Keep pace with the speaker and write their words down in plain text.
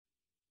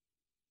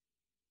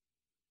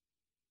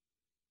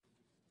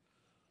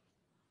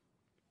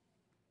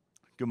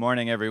Good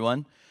morning,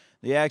 everyone.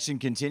 The action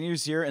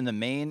continues here in the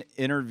main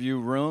interview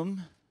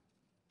room.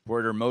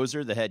 Porter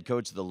Moser, the head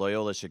coach of the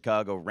Loyola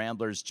Chicago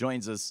Ramblers,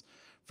 joins us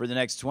for the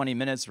next 20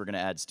 minutes. We're going to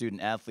add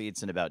student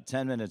athletes in about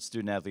 10 minutes.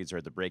 Student athletes are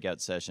at the breakout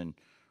session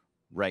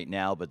right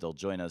now, but they'll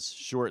join us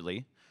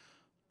shortly.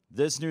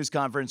 This news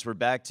conference, we're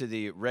back to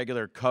the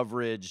regular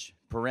coverage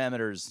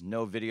parameters,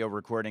 no video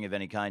recording of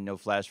any kind, no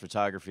flash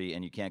photography,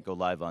 and you can't go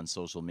live on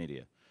social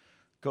media.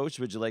 Coach,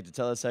 would you like to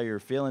tell us how you're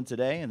feeling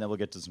today, and then we'll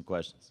get to some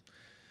questions.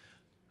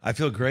 I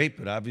feel great,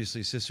 but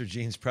obviously Sister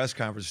Jean's press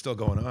conference is still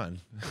going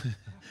on.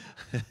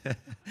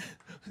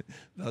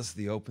 Thus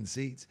the open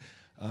seats.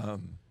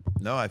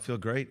 No, I feel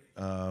great.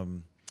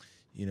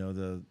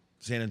 The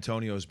San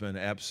Antonio has been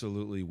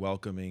absolutely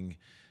welcoming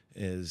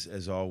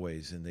as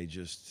always, and they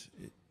just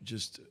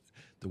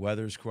the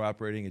weather's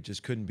cooperating. It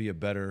just couldn't be a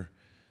better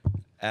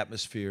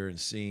atmosphere and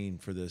scene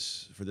for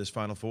this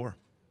Final Four.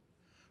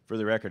 For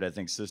the record, I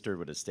think Sister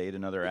would have stayed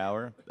another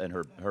hour, and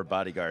her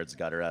bodyguards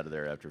got her out of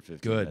there after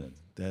 15 minutes.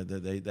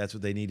 Good. That's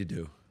what they need to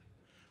do.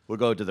 We'll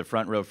go to the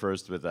front row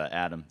first with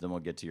Adam, then we'll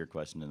get to your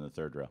question in the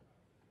third row.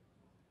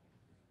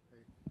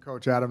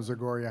 Coach Adam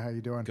Zagoria, how you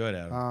doing? Good,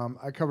 Adam.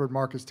 I covered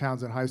Marcus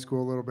Towns in high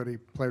school a little bit. He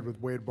played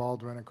with Wade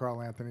Baldwin and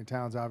Karl Anthony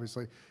Towns,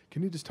 obviously.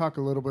 Can you just talk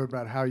a little bit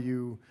about how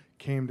you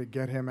came to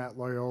get him at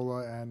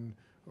Loyola, and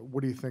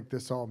what do you think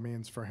this all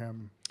means for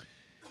him?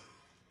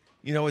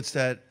 It's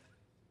that,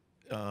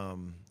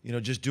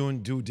 just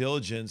doing due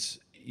diligence.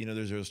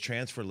 There's those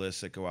transfer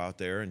lists that go out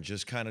there and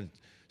just kind of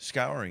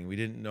scouring. We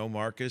didn't know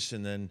Marcus,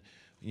 and then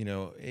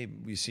hey,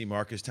 we see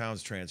Marcus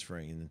Towns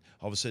transferring, and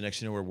all of a sudden, next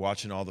thing you know, we're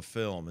watching all the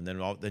film, and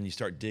then you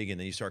start digging,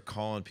 then you start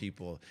calling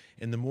people,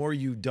 and the more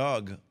you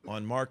dug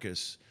on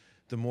Marcus,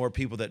 the more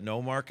people that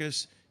know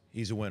Marcus,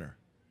 he's a winner.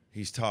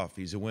 He's tough.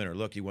 He's a winner.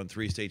 Look, he won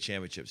 3 state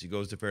championships. He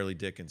goes to Fairleigh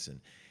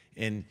Dickinson,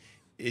 and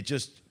it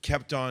just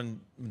kept on.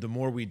 The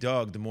more we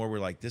dug, the more we're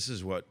like, this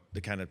is what the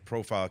kind of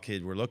profile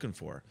kid we're looking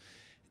for,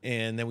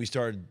 and then we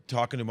started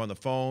talking to him on the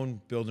phone,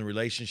 building a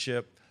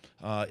relationship,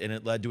 and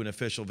it led to an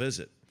official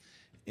visit.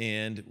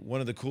 And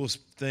one of the coolest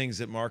things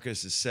that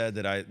Marcus has said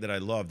that I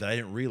love, that I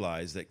didn't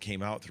realize that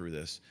came out through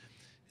this,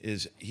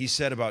 is he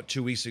said about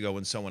 2 weeks ago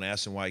when someone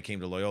asked him why he came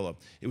to Loyola,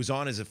 it was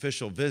on his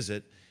official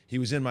visit. He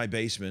was in my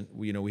basement.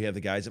 We have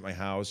the guys at my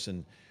house,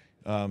 and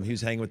he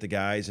was hanging with the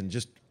guys, and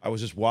I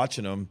was just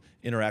watching him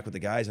interact with the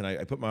guys, and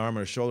I put my arm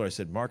on his shoulder. I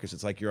said, Marcus,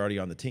 it's like you're already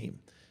on the team.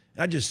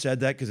 And I just said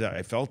that because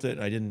I felt it,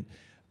 and I didn't.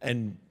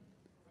 And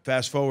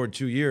fast forward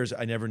 2 years,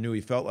 I never knew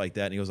he felt like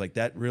that. And he was like,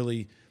 that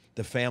really,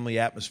 the family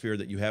atmosphere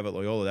that you have at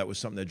Loyola, that was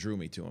something that drew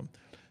me to him.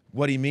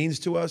 What he means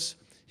to us,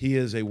 he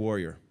is a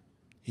warrior.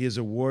 He is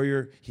a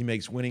warrior. He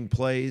makes winning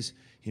plays.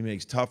 He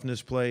makes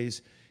toughness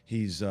plays.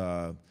 He's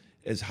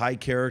as high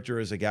character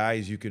as a guy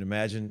as you can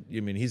imagine.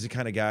 I mean, he's the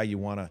kind of guy you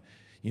want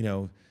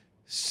to,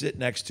 sit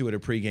next to at a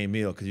pregame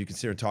meal because you can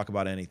sit there and talk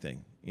about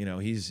anything.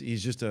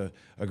 He's just a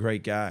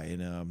great guy.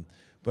 And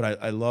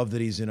but I love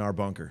that he's in our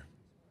bunker.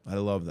 I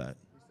love that.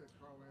 He said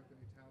Karl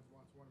Anthony Towns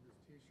wants one of his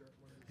T-shirts.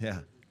 Yeah.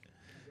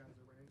 You guys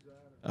arrange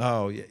that?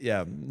 Oh,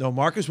 yeah. No,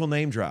 Marcus will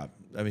name drop.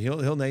 I mean,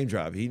 he'll name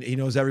drop. He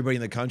knows everybody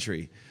in the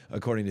country,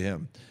 according to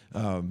him.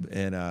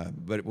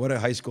 But what a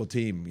high school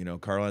team,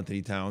 Karl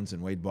Anthony Towns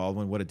and Wade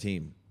Baldwin. What a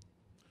team.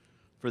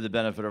 For the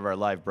benefit of our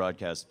live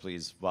broadcast,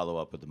 please follow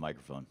up with the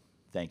microphone.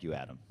 Thank you,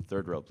 Adam.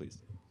 Third row, please.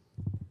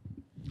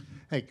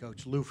 Hey,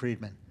 Coach. Lou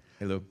Friedman.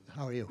 Hey, Lou.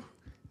 How are you?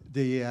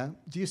 Do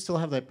you still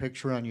have that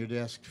picture on your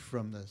desk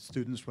from the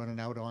students running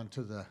out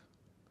onto the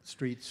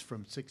streets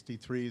from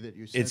 '63 that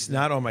you said? It's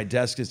not on my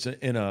desk. It's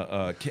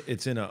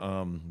in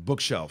a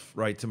bookshelf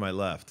right to my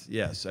left.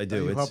 Yes, I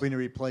do. Are you hoping to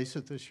replace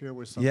it this year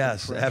with something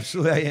Yes, fresh?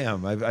 absolutely I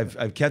am.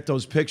 I've kept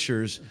those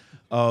pictures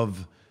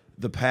of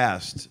the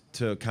past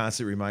to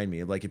constantly remind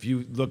me. Like if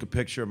you look a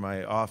picture of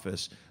my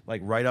office,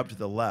 like right up to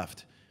the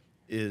left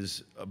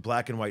is a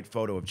black and white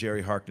photo of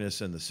Jerry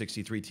Harkness and the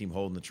 '63 team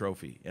holding the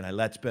trophy. And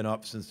that's been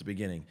up since the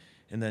beginning.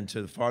 And then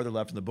to the farther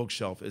left in the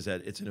bookshelf is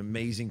that it's an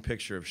amazing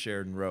picture of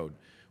Sheridan Road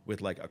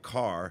with like a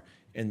car,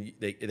 and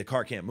the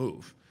car can't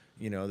move.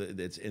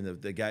 It's in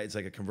the guy. It's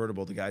like a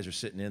convertible. The guys are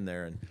sitting in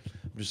there, and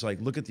I'm just like,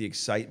 look at the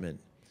excitement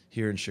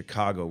here in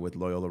Chicago with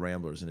Loyola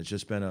Ramblers, and it's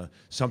just been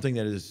something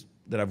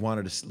that I've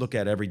wanted to look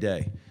at every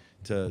day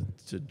to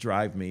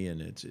drive me,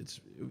 and it's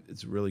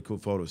a really cool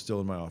photo. It's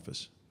still in my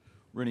office.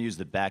 We're going to use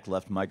the back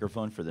left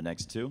microphone for the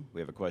next two.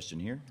 We have a question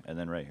here, and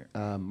then right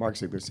here. Mark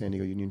Ziegler, San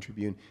Diego Union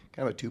Tribune.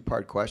 Kind of a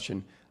two-part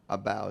question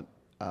about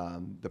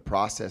the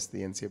process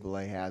the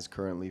NCAA has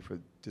currently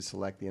to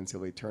select the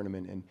NCAA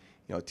tournament.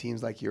 And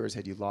teams like yours,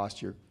 had you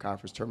lost your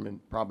conference tournament,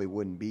 probably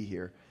wouldn't be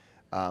here.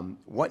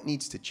 What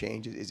needs to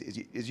change?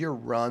 Is your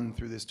run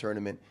through this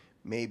tournament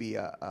maybe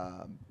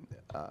a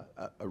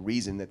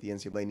reason that the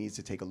NCAA needs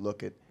to take a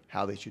look at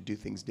how they should do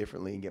things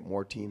differently and get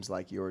more teams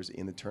like yours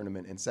in the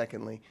tournament? And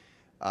secondly,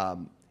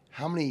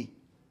 how many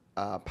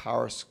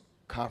power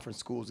conference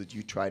schools did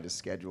you try to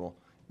schedule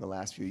in the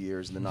last few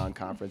years in the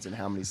non-conference, and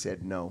how many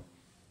said no?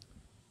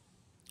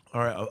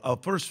 All right, I'll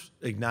first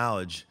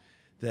acknowledge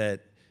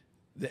that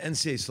the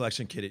NCAA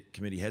selection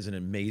committee has an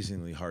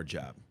amazingly hard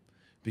job.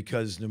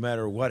 because no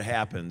matter what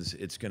happens,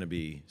 it's going to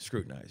be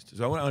scrutinized.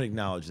 So I want to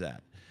acknowledge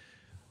that.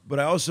 But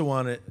I also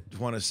want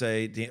to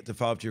say, to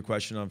follow up to your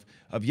question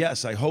of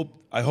yes, I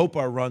hope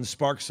our run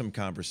sparks some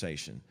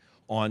conversation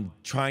on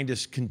trying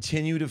to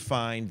continue to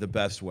find the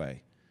best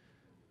way.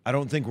 I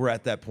don't think we're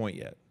at that point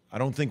yet. I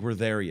don't think we're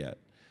there yet.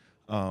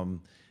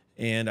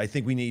 And I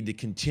think we need to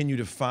continue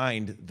to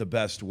find the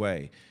best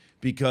way,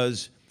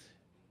 because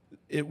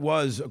it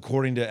was,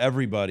 according to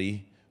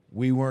everybody,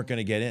 we weren't going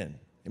to get in.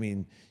 I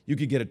mean, you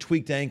could get a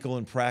tweaked ankle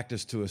in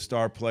practice to a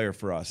star player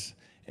for us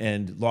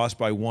and lost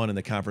by 1 in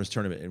the conference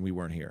tournament, and we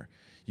weren't here.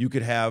 You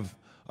could have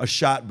a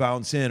shot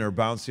bounce in or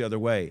bounce the other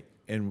way,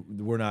 and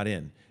we're not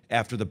in.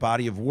 After the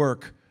body of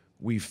work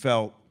we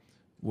felt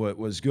what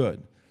was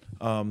good.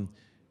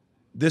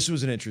 This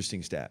was an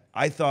interesting stat.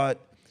 I thought,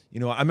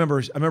 I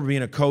remember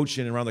being a coach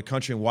and around the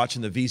country and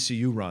watching the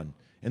VCU run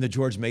and the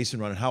George Mason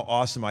run and how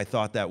awesome I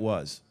thought that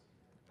was.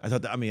 I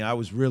thought that, I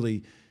was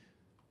really,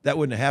 that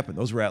wouldn't have happened.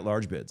 Those were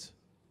at-large bids.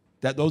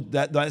 Those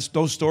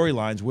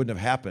storylines wouldn't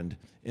have happened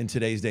in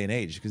today's day and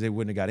age because they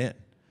wouldn't have got in.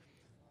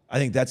 I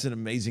think that's an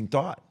amazing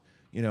thought,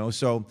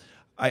 So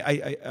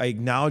I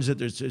acknowledge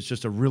that it's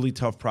just a really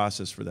tough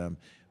process for them,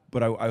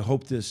 but I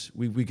hope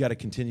we got to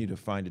continue to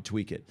find to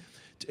tweak it.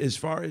 As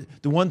far as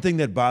the one thing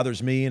that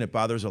bothers me, and it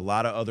bothers a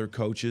lot of other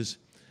coaches,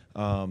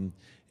 and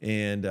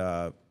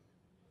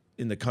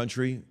in the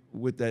country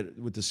with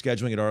the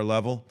scheduling at our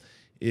level,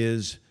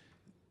 is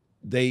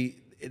they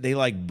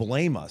like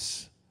blame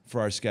us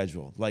for our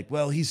schedule. Like,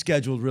 well, he's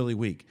scheduled really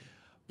weak.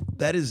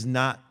 That is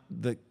not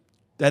the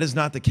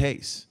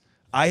case.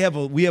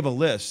 We have a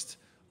list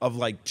of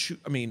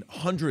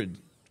 100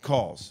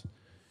 calls.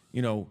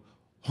 Home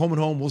and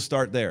home, we'll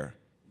start there.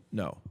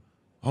 No,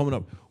 home and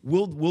home,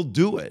 we'll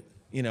do it.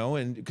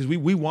 And because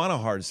we want a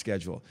hard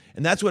schedule,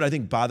 and that's what I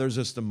think bothers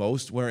us the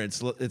most. Where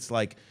it's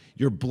like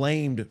you're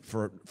blamed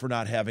for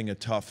not having a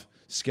tough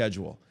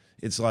schedule.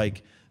 It's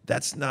like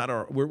that's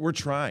not we're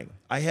trying.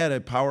 I had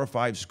a Power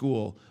 5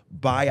 school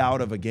buy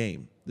out of a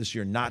game this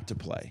year not to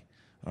play.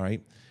 All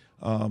right.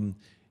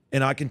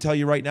 And I can tell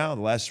you right now,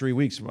 the last 3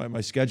 weeks,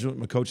 my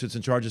coach that's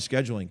in charge of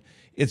scheduling,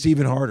 it's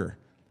even harder.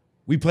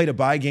 We played a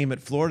bye game at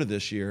Florida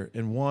this year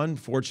and won,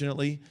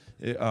 fortunately,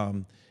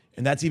 and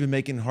that's even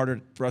making it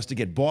harder for us to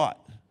get bought.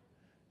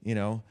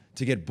 To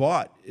get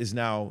bought is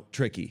now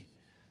tricky.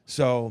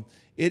 So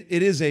it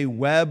is a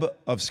web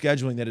of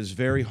scheduling that is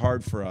very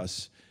hard for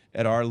us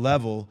at our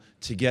level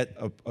to get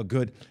a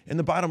good. And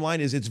the bottom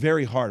line is it's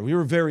very hard. We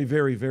were very,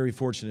 very, very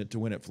fortunate to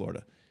win at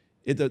Florida.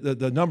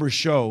 The numbers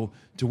show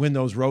to win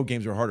those road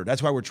games are harder.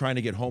 That's why we're trying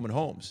to get home and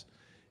homes.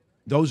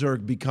 Those are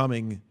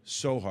becoming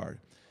so hard.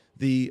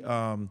 The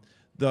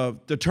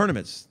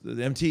tournaments, the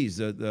MTs,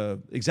 the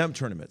exempt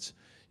tournaments.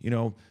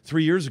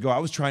 3 years ago, I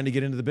was trying to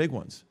get into the big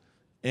ones.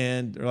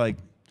 And they're like,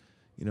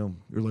 you're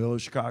Loyola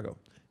Chicago.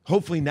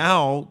 Hopefully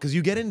now, because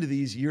you get into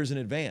these years in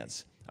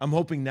advance, I'm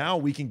hoping now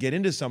we can get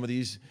into some of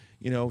these,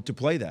 to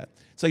play that.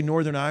 It's like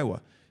Northern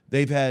Iowa.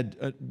 They've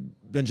had,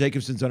 Ben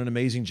Jacobson's done an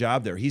amazing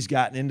job there. He's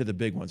gotten into the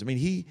big ones. I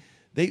mean,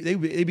 they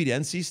beat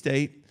NC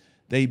State.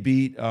 They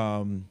beat,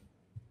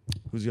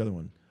 who's the other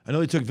one? I know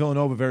they took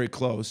Villanova very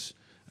close,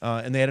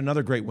 and they had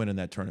another great win in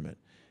that tournament.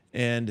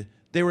 And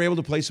they were able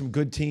to play some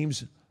good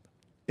teams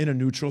in a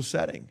neutral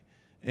setting.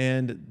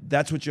 And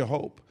that's what you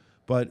hope.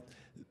 But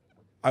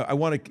I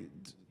want to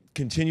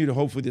continue to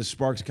hopefully this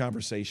sparks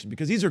conversation,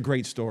 because these are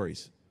great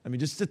stories. I mean,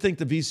 just to think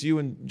the VCU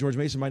and George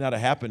Mason might not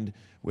have happened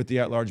with the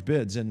at-large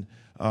bids. And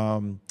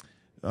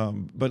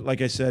but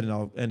like I said, and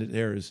I'll end it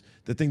there, is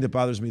the thing that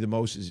bothers me the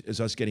most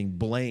is us getting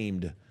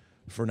blamed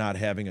for not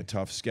having a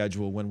tough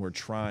schedule when we're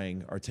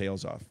trying our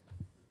tails off.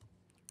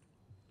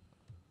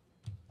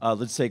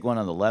 Let's take one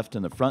on the left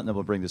in the front, and then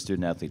we'll bring the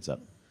student athletes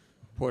up.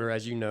 Porter,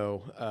 as you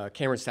know,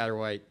 Cameron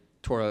Satterwhite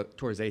tore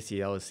his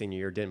ACL his senior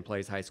year, didn't play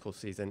his high school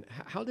season.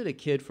 How did a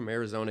kid from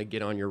Arizona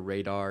get on your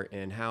radar,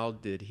 and how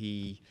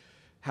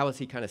has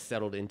he kind of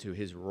settled into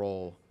his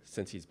role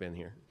since he's been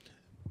here?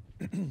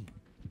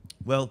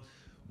 Well,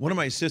 one of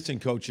my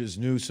assistant coaches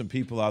knew some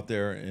people out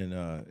there in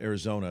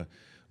Arizona.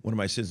 One of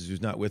my assistants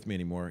who's not with me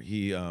anymore,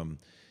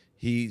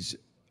 he's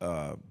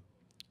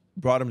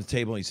brought him to the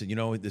table, and he said,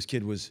 this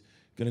kid was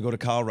going to go to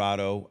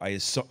Colorado. I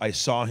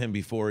saw him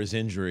before his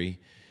injury.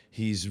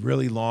 He's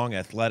really long,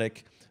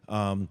 athletic.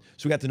 So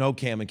we got to know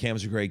Cam, and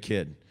Cam's a great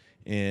kid.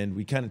 And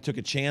we kind of took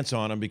a chance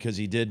on him because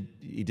he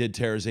did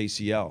tear his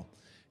ACL.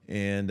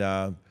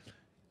 And,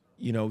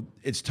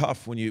 it's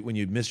tough when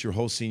you miss your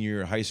whole senior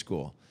year of high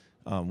school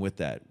with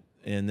that.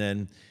 And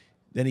then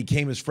he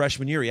came his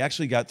freshman year. He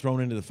actually got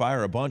thrown into the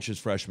fire a bunch his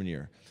freshman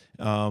year.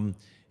 And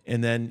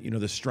then,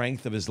 the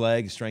strength of his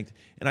leg,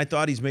 And I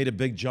thought he's made a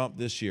big jump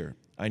this year.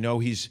 I know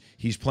he's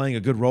playing a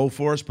good role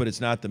for us, but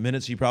it's not the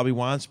minutes he probably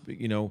wants,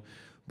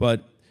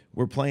 But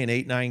we're playing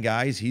 8-9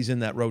 guys. He's in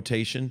that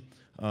rotation.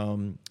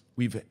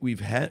 We've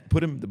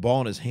put him the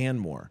ball in his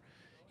hand more.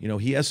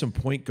 He has some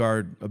point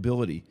guard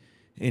ability,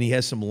 and he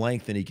has some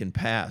length, and he can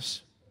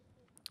pass.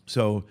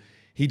 So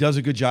he does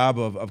a good job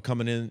of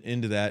coming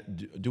into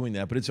that, doing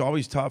that. But it's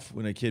always tough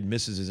when a kid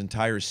misses his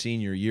entire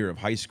senior year of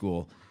high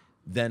school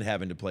then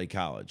having to play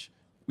college.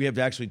 We have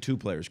actually two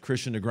players.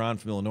 Christian Negron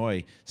from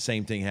Illinois,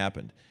 same thing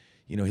happened.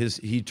 You know,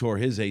 he tore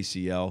his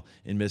ACL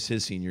and missed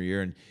his senior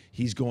year, and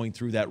he's going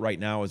through that right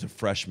now as a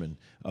freshman,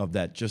 of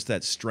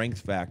that strength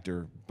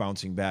factor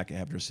bouncing back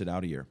after sit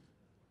out a year.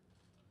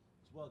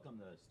 Let's welcome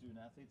the student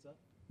athletes up.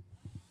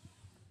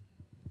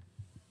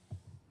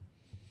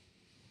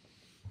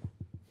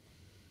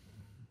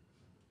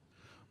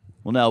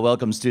 We'll now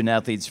welcome student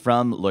athletes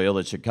from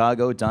Loyola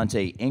Chicago: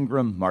 Dante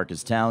Ingram,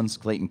 Marcus Towns,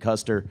 Clayton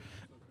Custer,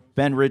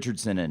 Ben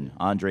Richardson, and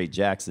Andre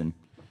Jackson.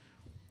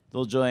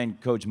 They'll join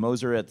Coach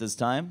Moser at this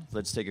time.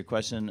 Let's take a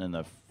question in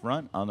the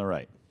front on the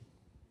right.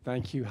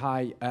 Thank you.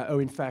 Hi,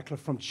 Owen Fackler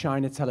from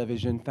China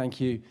Television. Thank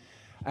you.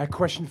 A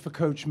question for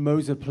Coach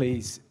Moser,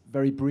 please,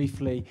 very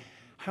briefly.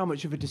 How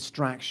much of a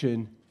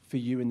distraction for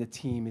you and the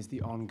team is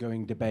the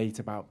ongoing debate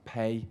about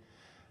pay,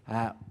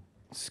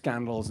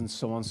 scandals and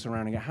so on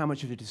surrounding it? How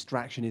much of a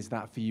distraction is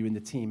that for you and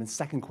the team? And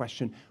second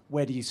question,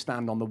 where do you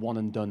stand on the one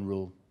and done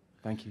rule?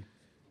 Thank you.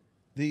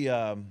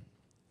 The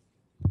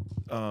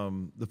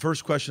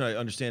first question I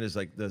understand is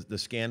like the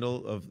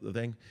scandal of the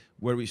thing.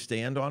 Where do we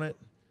stand on it?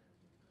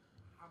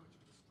 How much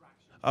of a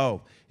distraction?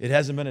 Oh, it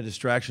hasn't been a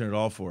distraction at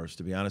all for us,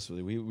 to be honest with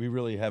you. We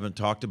really haven't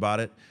talked about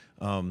it.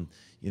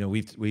 You know,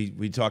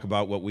 we talk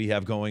about what we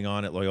have going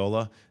on at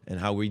Loyola and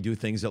how we do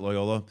things at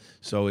Loyola.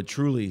 So it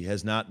truly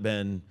has not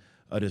been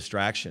a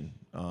distraction.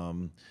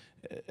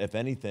 If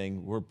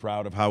anything, we're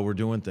proud of how we're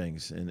doing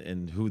things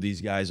and who these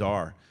guys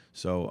are.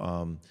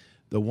 So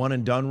the one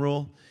and done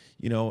rule,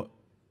 you know,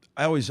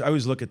 I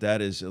always look at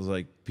that as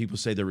like people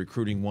say they're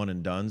recruiting one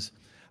and dones.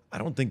 I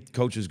don't think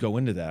coaches go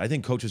into that. I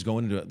think coaches go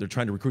into it, they're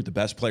trying to recruit the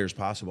best players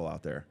possible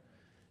out there.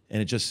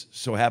 And it just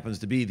so happens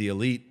to be the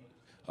elite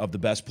of the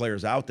best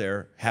players out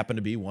there happen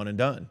to be one and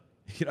done.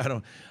 You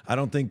know, I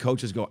don't think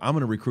coaches go, I'm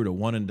going to recruit a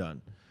one and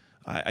done.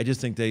 I just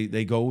think they're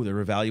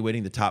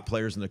evaluating the top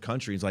players in the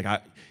country. It's like,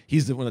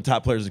 he's one of the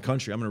top players in the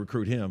country. I'm going to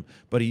recruit him,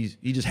 but he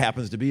just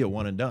happens to be a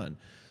one and done.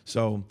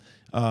 So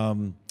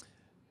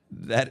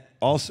that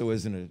also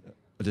isn't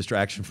a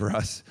distraction for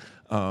us.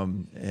 No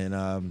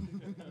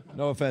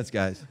offense,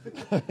 guys.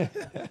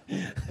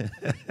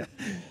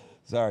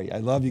 Sorry, I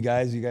love you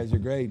guys. You guys are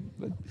great,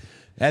 but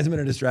it hasn't been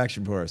a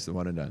distraction for us, the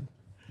one and done.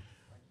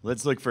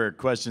 Let's look for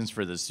questions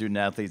for the student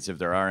athletes, if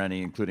there are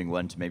any, including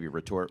one to maybe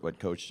retort what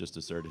Coach just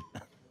asserted.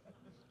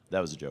 That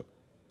was a joke.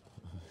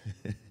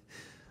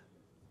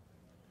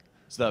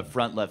 It's the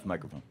front left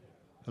microphone.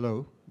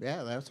 Hello.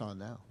 Yeah, that's on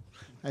now.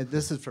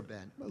 This is for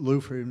Ben.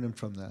 Lou Friedman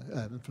from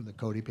the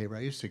Cody paper.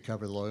 I used to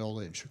cover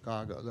Loyola in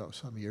Chicago, though,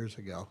 some years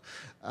ago.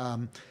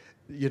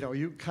 You know,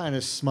 you kind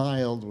of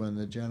smiled when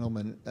the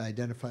gentleman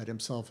identified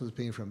himself as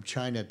being from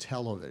China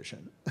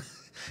Television.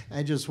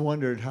 I just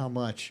wondered how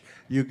much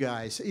you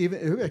guys,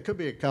 even it could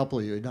be a couple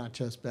of you, not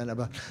just Ben,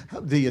 about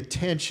the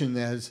attention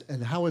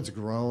and how it's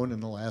grown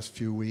in the last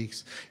few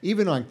weeks,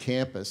 even on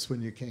campus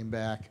when you came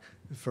back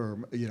for,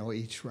 you know,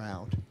 each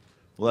round.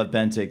 We'll have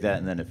Ben take that,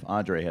 and then if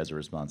Andre has a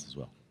response as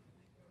well.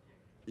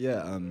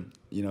 Yeah,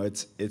 you know,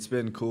 it's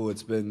been cool.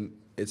 It's been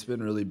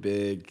really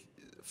big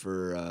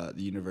for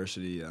the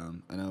university.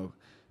 I know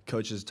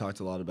coaches talked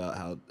a lot about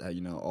how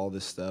you know, all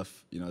this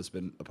stuff, you know, it's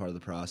been a part of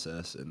the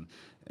process, and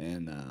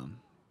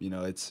you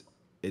know, it's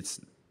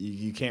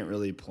you can't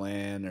really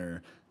plan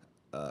or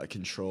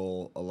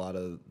control a lot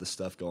of the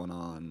stuff going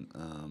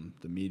on,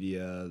 the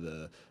media,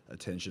 the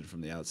attention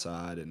from the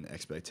outside, and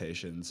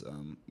expectations.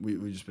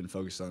 We've just been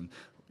focused on,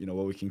 you know,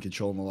 what we can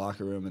control in the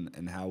locker room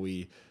and how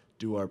we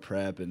do our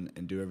prep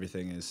and do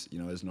everything as,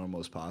 you know, as normal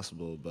as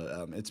possible.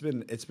 But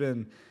it's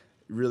been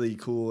really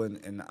cool,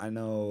 and I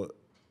know,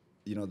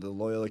 you know, the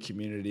Loyola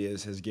community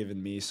has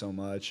given me so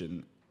much,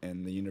 and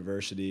the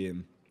university,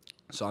 and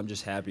so I'm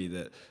just happy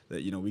that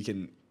you know, we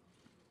can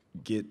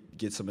get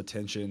some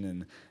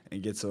attention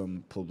and get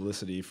some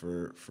publicity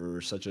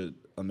for such an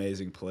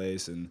amazing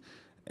place, and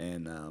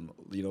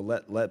you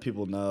know, let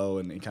people know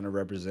and kind of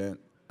represent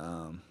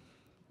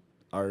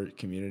our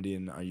community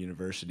and our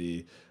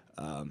university,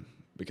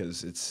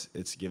 because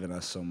it's given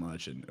us so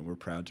much, and we're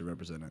proud to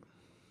represent it.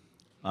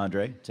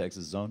 Andre,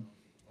 Texas Zone.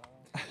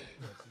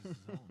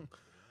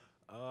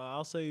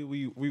 I'll say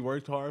we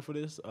worked hard for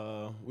this.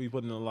 We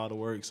put in a lot of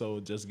work, so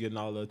just getting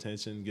all the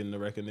attention, getting the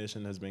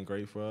recognition has been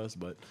great for us,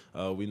 but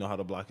we know how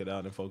to block it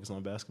out and focus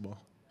on basketball.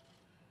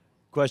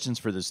 Questions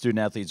for the student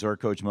athletes or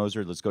Coach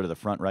Moser? Let's go to the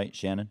front right.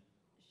 Shannon.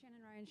 Shannon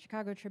Ryan,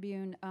 Chicago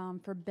Tribune.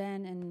 For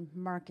Ben and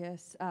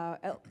Marcus,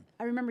 I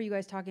remember you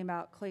guys talking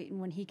about Clayton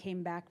when he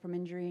came back from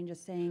injury and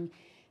just saying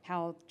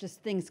how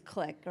just things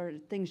click or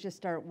things just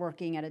start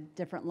working at a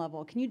different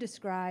level. Can you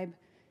describe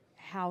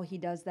how he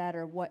does that,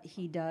 or what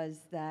he does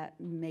that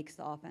makes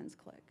the offense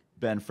click?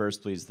 Ben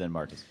first, please, then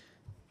Marcus.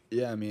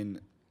 Yeah, I mean,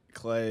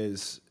 Clay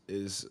is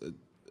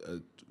a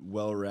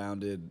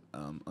well-rounded,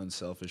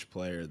 unselfish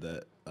player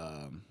that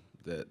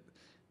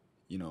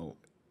you know,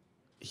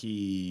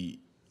 he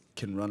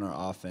can run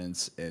our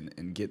offense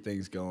and get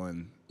things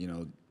going, you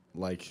know,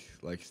 like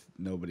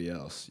nobody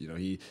else. You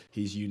know,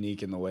 he's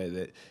unique in the way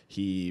that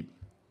he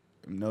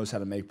knows how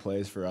to make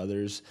plays for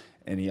others,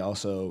 and he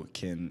also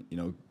can,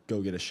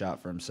 go get a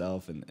shot for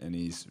himself, and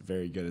he's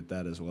very good at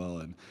that as well.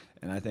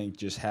 And I think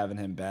just having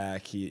him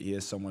back, he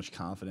has so much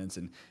confidence,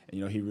 and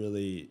he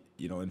really,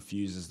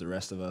 infuses the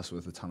rest of us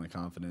with a ton of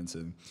confidence,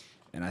 and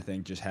I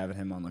think just having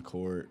him on the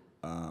court,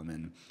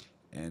 and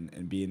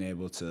being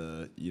able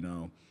to,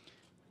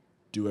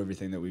 do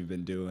everything that we've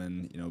been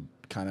doing,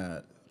 kind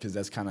of, because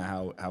that's kind of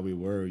how we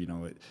were,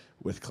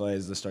 with Clay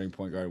as the starting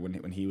point guard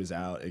when he was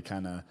out. It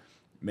kind of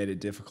made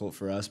it difficult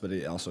for us, but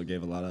it also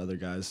gave a lot of other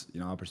guys,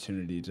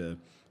 opportunity to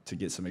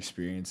get some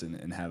experience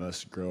and have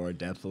us grow our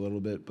depth a little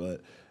bit.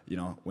 But,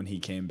 when he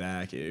came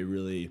back, it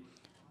really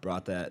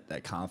brought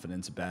that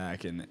confidence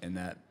back and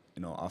that,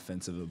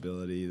 offensive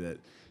ability that,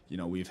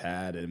 we've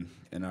had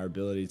and our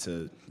ability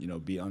to,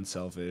 be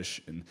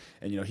unselfish. And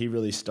he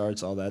really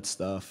starts all that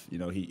stuff.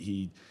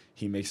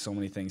 He makes so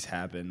many things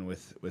happen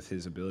with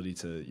his ability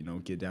to,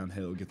 get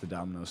downhill, get the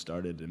domino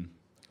started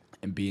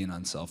and be an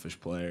unselfish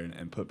player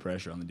and put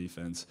pressure on the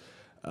defense.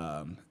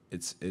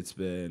 It's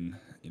been,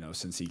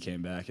 since he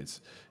came back,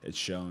 it's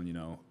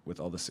shown, with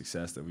all the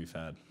success that we've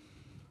had.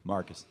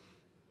 Marcus.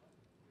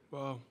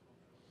 Well,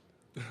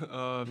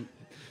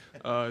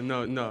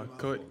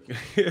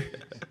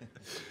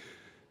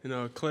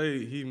 no,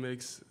 Clay, he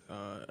makes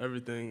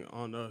everything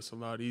on us a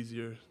lot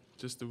easier.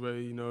 Just the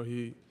way,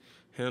 he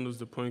handles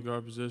the point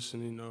guard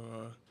position,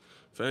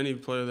 for any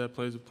player that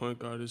plays a point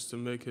guard is to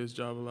make his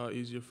job a lot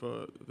easier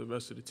for the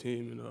rest of the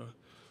team.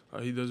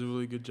 And he does a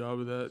really good job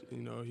of that.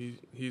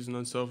 He's an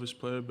unselfish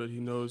player, but he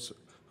knows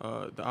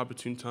the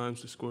opportune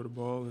times to score the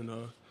ball, and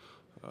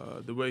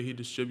the way he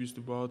distributes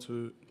the ball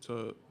to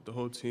the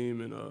whole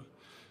team. And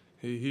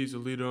he's a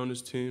leader on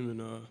his team,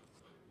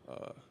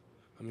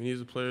 and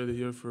he's a player of the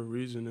year for a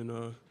reason.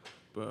 And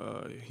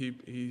but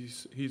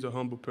he's a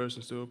humble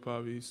person. Still,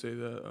 probably say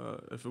that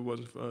if it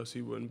wasn't for us,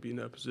 he wouldn't be in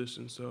that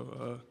position.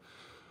 So.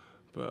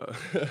 Like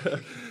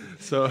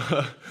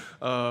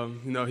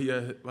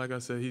I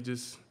said, he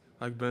just,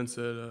 like Ben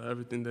said,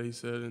 everything that he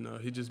said, and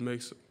he just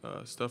makes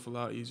stuff a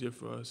lot easier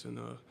for us, and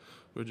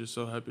we're just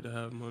so happy to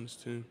have him on this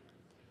team.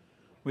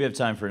 We have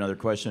time for another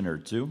question or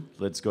two.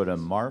 Let's go to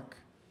Mark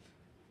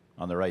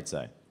on the right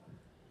side.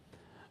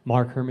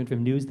 Mark Herman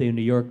from Newsday in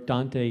New York.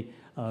 Dante,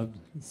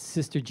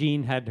 Sister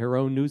Jean had her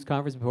own news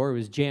conference before. It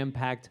was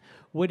jam-packed.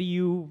 What do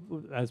you,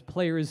 as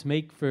players,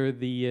 make for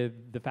the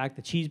fact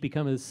that she's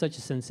become such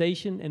a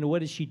sensation, and what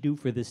does she do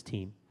for this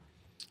team?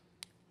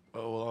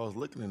 Oh, well, I was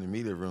looking in the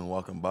media room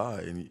walking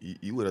by, and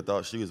you would have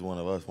thought she was one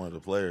of us, one of the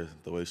players,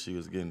 the way she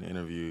was getting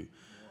interviewed.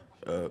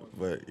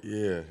 But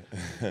yeah,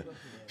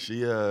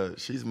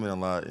 she's meant a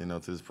lot,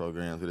 to this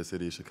program, to the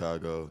city of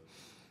Chicago.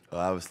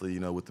 Obviously,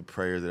 with the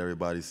prayers that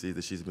everybody sees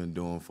that she's been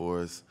doing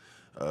for us.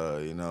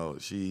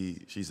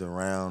 She's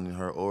around, and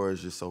her aura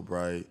is just so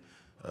bright.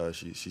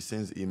 She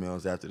sends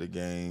emails after the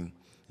game,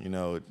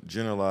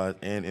 generalized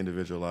and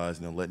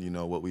individualized, letting you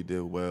know what we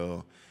did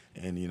well,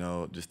 and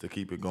just to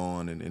keep it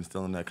going and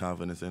instilling that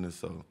confidence in us.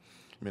 So,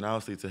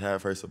 obviously to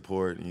have her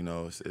support,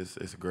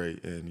 it's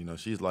great, and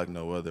she's like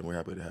no other, and we're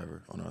happy to have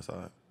her on our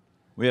side.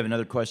 We have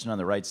another question on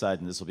the right side,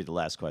 and this will be the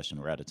last question.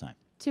 We're out of time.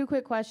 Two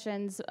quick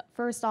questions.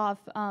 First off,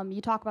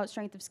 you talk about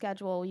strength of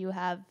schedule. You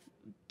have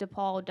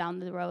DePaul down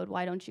the road.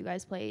 Why don't you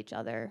guys play each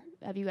other?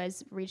 Have you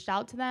guys reached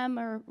out to them,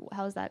 or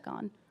how's that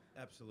gone?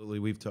 Absolutely,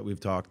 we've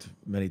talked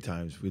many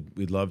times.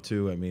 We'd love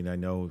to. I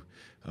know.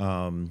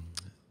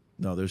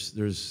 No,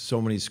 there's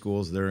so many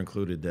schools, they're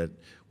included, that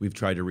we've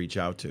tried to reach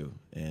out to,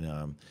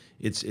 and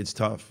it's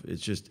tough.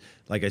 It's just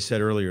like I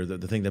said earlier.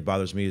 The thing that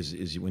bothers me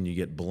is when you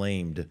get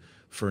blamed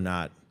for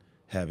not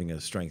having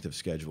a strength of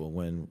schedule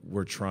when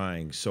we're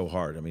trying so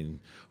hard.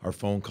 Our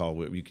phone call,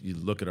 you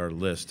look at our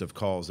list of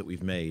calls that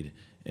we've made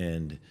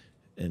and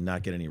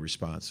not get any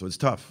response. So it's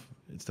tough.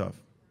 It's tough.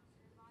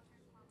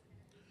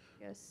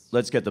 Yes.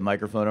 Let's get the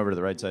microphone over to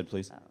the right side,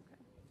 please. Oh,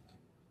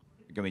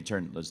 okay.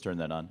 Let's turn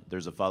that on.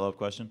 There's a follow-up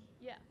question?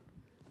 Yeah.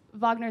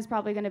 Wagner's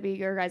probably going to be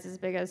your guys'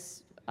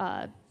 biggest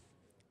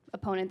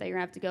opponent that you're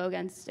going to have to go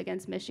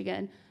against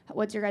Michigan.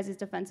 What's your guys'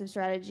 defensive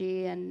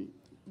strategy, and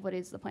what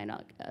is the plan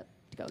to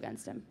go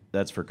against him?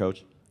 That's for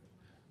Coach.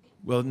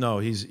 Well, no,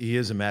 he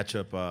is a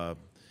matchup.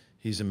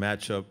 He's a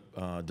matchup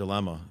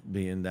dilemma,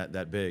 being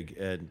that big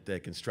and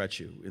that can stretch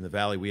you. In the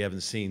Valley, we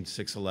haven't seen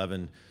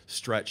 6'11"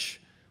 stretch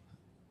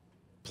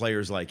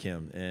players like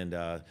him,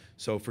 and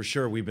so for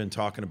sure we've been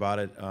talking about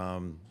it.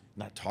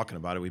 Not talking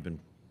about it. We've been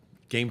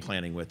game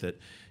planning with it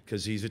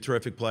because he's a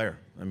terrific player.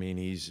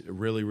 He's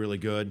really, really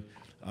good.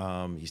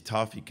 He's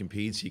tough. He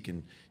competes. He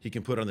can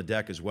put on the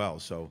deck as well.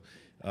 So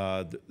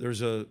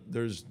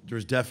there's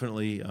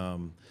definitely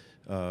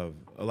a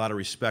lot of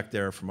respect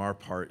there from our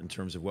part in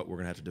terms of what we're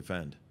going to have to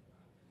defend.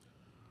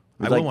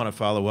 I will want to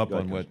follow up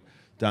on what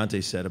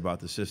Dante said about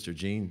the Sister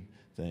Jean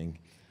thing.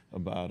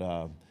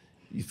 About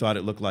you thought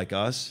it looked like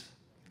us.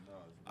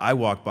 I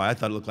walked by. I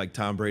thought it looked like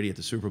Tom Brady at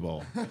the Super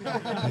Bowl.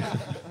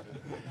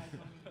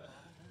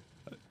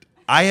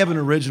 I have an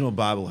original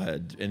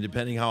bobblehead, and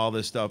depending how all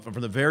this stuff, from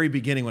the very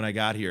beginning when I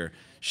got here,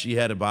 she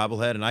had a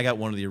bobblehead, and I got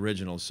one of the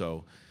originals.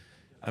 So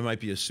I might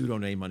be a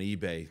pseudonym on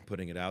eBay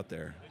putting it out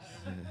there.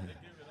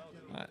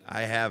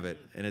 I have it,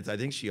 and I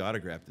think she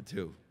autographed it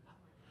too.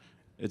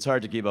 It's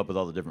hard to keep up with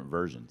all the different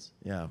versions.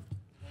 Yeah.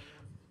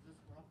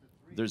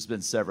 There's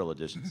been several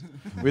editions.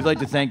 We'd like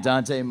to thank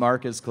Dante,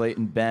 Marcus,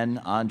 Clayton, Ben,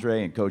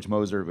 Andre, and Coach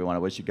Moser. We want to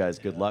wish you guys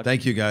good luck.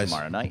 Thank you, guys.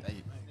 Tomorrow night.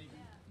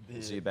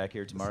 We'll see you back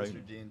here tomorrow.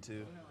 Sister Jean,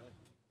 too.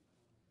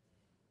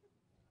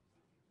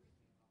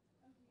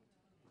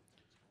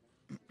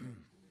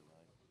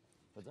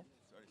 What's that?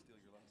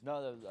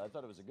 No, I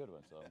thought it was a good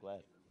one, so I'm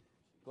glad.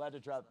 Glad to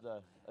drop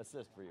the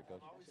assist for you,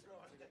 Coach.